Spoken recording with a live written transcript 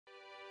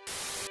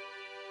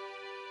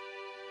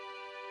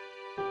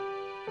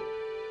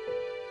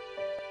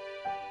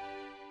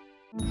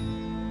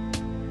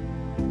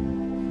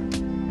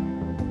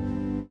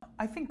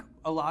I think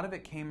a lot of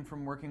it came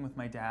from working with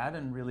my dad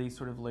and really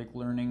sort of like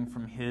learning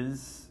from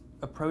his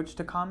approach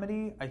to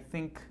comedy. I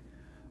think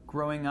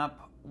growing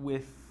up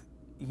with,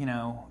 you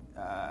know,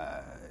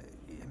 I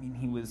mean,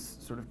 he was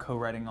sort of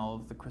co-writing all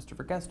of the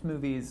Christopher Guest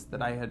movies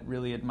that I had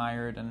really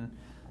admired, and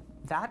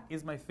that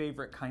is my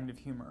favorite kind of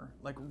humor.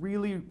 Like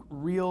really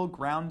real,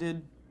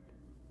 grounded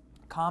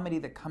comedy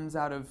that comes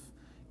out of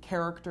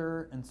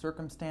character and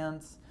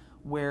circumstance,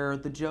 where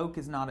the joke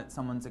is not at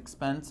someone's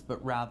expense,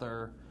 but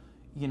rather,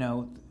 you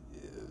know,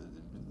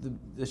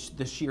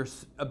 the sheer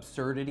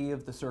absurdity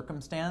of the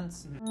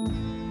circumstance.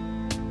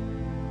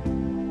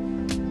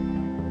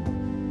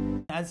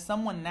 As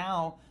someone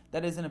now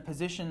that is in a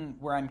position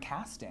where I'm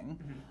casting,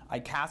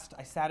 I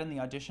sat in the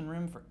audition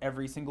room for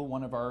every single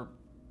one of our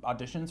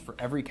auditions for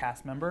every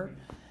cast member,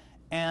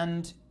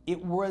 and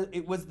it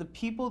was the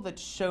people that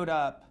showed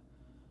up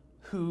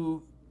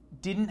who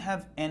didn't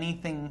have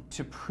anything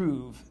to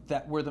prove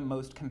that were the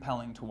most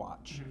compelling to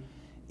watch.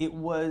 It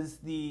was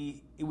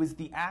the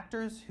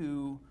actors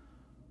who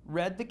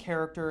read the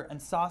character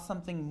and saw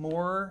something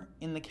more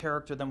in the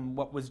character than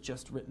what was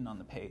just written on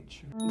the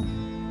page.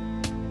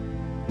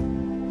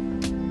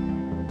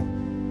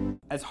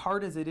 As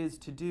hard as it is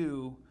to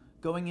do,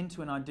 going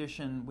into an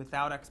audition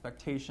without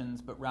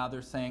expectations, but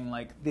rather saying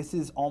like, this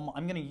is almost,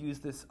 I'm gonna use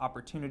this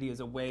opportunity as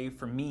a way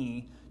for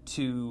me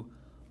to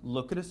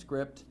look at a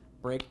script,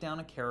 break down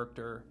a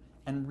character,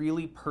 and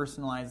really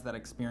personalize that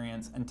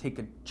experience and take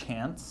a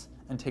chance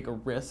and take a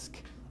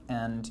risk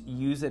and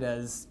use it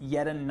as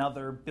yet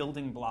another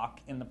building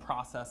block in the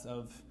process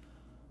of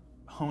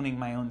honing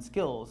my own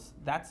skills.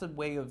 That's a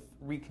way of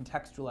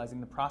recontextualizing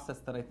the process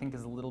that I think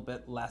is a little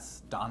bit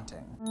less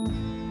daunting.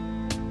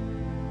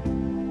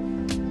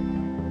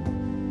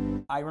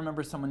 I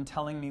remember someone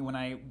telling me when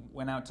I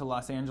went out to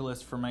Los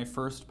Angeles for my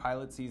first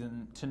pilot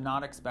season to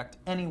not expect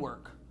any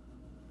work,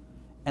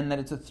 and that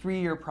it's a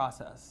 3-year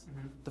process.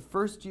 The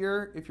first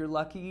year, if you're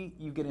lucky,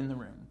 you get in the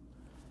room.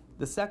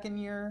 The second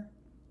year,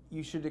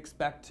 you should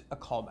expect a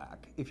callback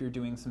if you're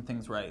doing some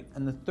things right.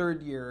 And the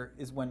third year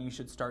is when you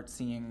should start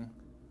seeing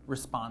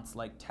response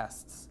like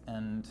tests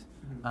and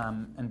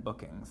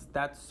bookings.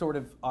 That's sort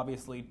of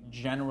obviously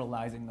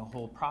generalizing the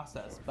whole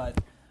process, but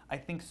I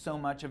think so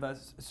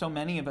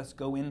many of us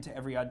go into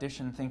every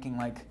audition thinking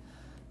like,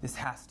 this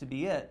has to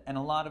be it. And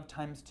a lot of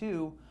times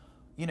too,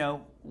 you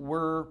know,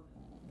 we're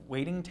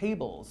waiting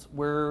tables.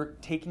 We're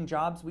taking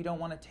jobs we don't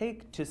want to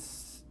take to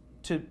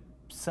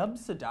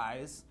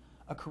subsidize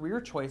a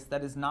career choice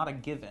that is not a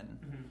given.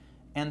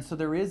 And so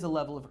there is a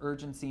level of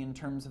urgency in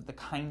terms of the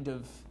kind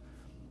of,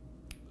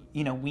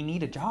 you know, we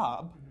need a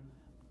job,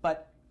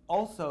 but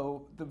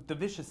also the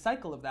vicious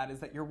cycle of that is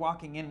that you're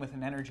walking in with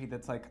an energy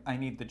that's like, I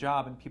need the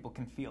job, and people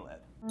can feel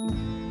it.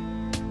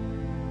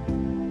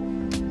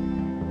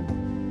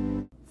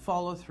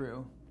 Follow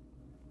through.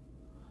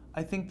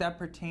 I think that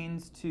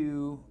pertains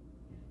to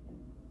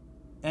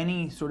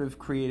any sort of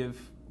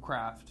creative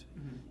craft.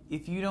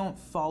 If you don't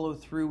follow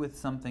through with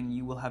something,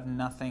 you will have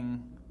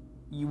nothing,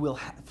 you will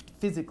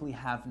physically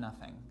have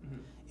nothing.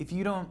 If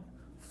you don't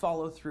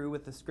follow through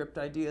with the script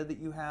idea that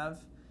you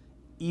have,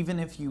 even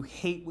if you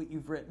hate what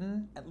you've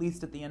written, at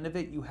least at the end of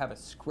it, you have a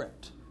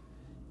script.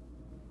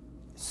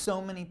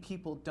 So many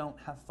people don't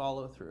have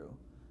follow through,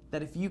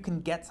 that if you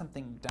can get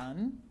something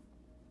done,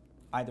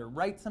 either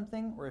write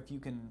something, or if you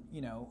can,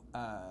 you know,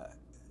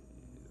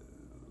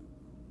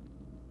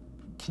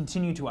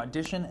 continue to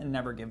audition and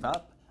never give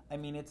up. I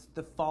mean, it's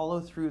the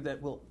follow through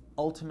that will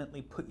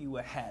ultimately put you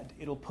ahead.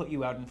 It'll put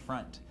you out in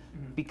front,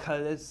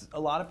 because a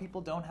lot of people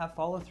don't have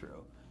follow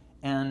through.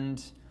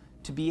 And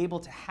to be able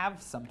to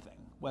have something,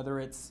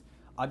 whether it's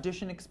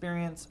audition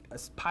experience, a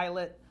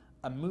pilot,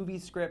 a movie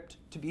script,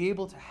 to be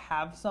able to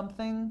have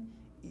something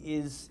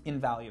is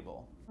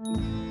invaluable.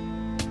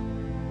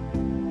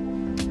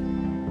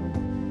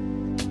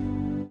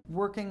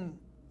 Working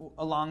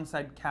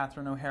alongside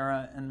Catherine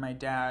O'Hara and my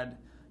dad,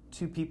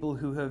 two people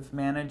who have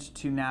managed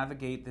to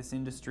navigate this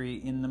industry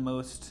in the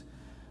most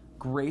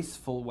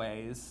graceful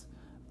ways,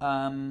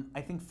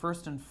 I think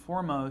first and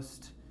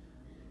foremost,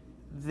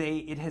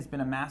 it has been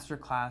a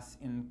masterclass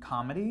in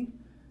comedy,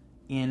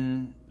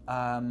 in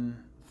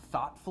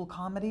thoughtful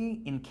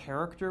comedy, in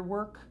character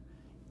work,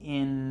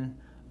 in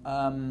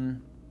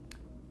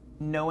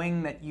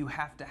knowing that you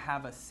have to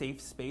have a safe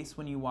space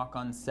when you walk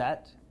on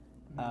set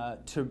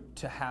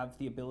to have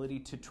the ability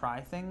to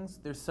try things.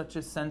 There's such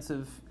a sense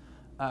of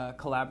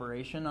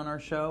collaboration on our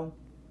show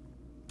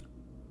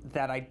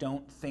that I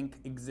don't think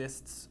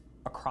exists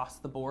across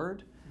the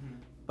board.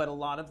 But a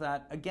lot of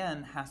that,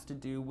 again, has to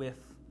do with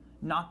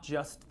not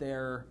just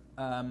their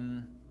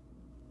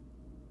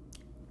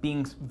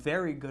being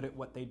very good at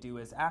what they do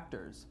as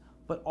actors,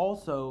 but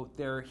also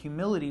their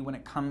humility when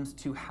it comes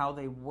to how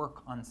they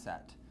work on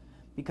set.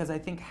 Because I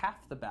think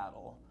half the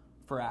battle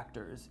for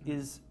actors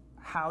is,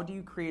 how do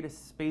you create a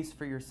space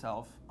for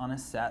yourself on a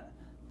set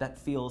that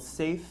feels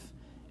safe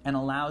and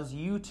allows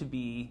you to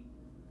be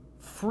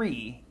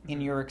free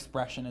in your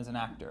expression as an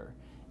actor?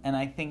 And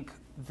I think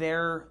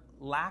their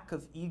lack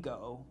of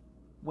ego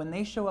when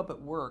they show up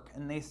at work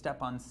and they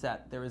step on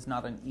set, there is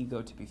not an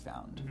ego to be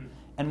found. Mm-hmm.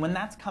 And when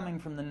that's coming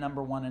from the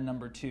number one and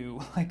number two,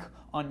 like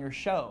on your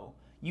show,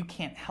 you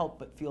can't help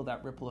but feel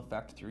that ripple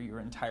effect through your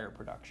entire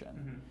production.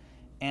 Mm-hmm.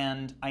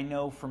 And I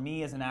know for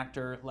me as an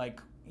actor,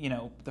 like, you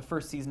know, the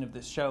first season of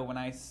this show, when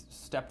I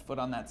stepped foot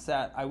on that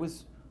set, I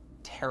was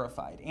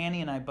terrified.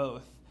 Annie and I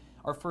both,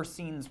 our first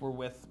scenes were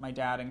with my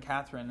dad and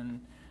Catherine,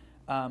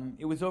 and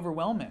it was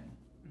overwhelming.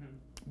 Mm-hmm.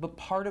 But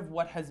part of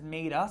what has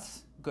made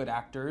us good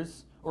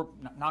actors, or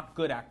not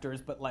good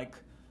actors, but like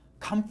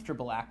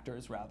comfortable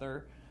actors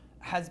rather,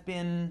 has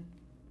been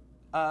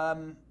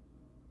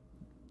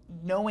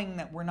knowing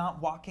that we're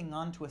not walking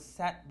onto a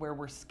set where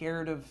we're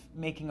scared of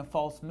making a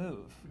false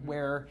move, mm-hmm.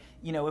 where,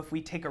 you know, if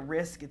we take a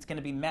risk, it's going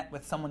to be met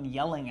with someone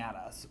yelling at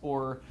us,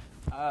 or,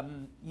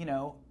 you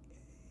know,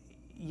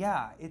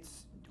 yeah,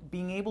 it's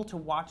being able to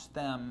watch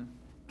them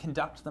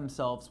conduct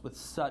themselves with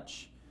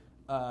such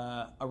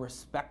a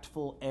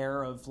respectful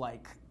air of,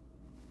 like,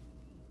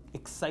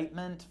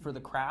 excitement for the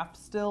craft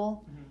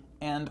still, mm-hmm.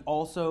 and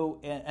also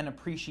an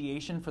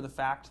appreciation for the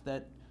fact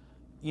that,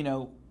 you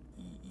know,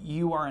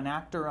 you are an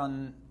actor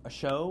on a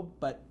show,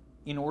 but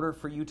in order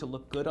for you to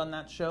look good on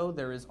that show,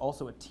 there is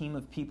also a team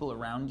of people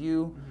around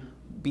you,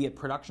 mm-hmm. be it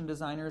production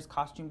designers,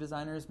 costume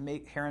designers,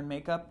 hair and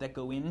makeup, that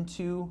go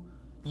into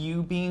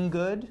you being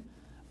good.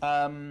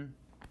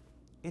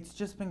 It's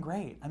just been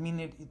great. I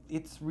mean,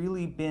 it's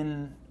really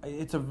been,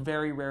 it's a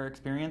very rare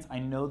experience. I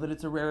know that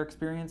it's a rare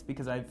experience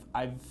because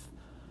I've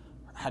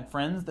had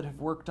friends that have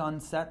worked on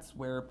sets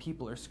where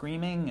people are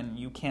screaming and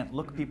you can't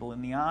look mm-hmm. people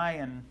in the eye,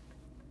 and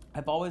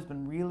I've always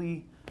been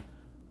really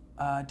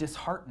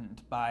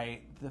disheartened by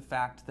the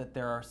fact that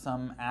there are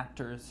some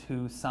actors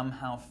who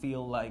somehow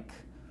feel like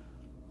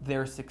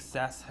their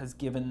success has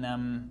given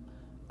them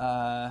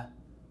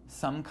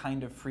some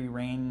kind of free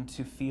rein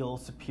to feel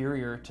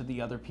superior to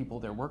the other people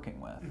they're working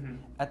with. Mm-hmm.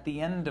 At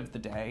the end of the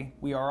day,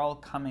 we are all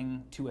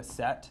coming to a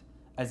set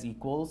as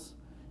equals,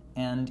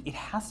 and it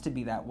has to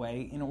be that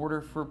way in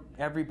order for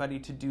everybody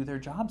to do their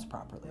jobs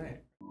properly.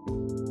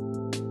 Right.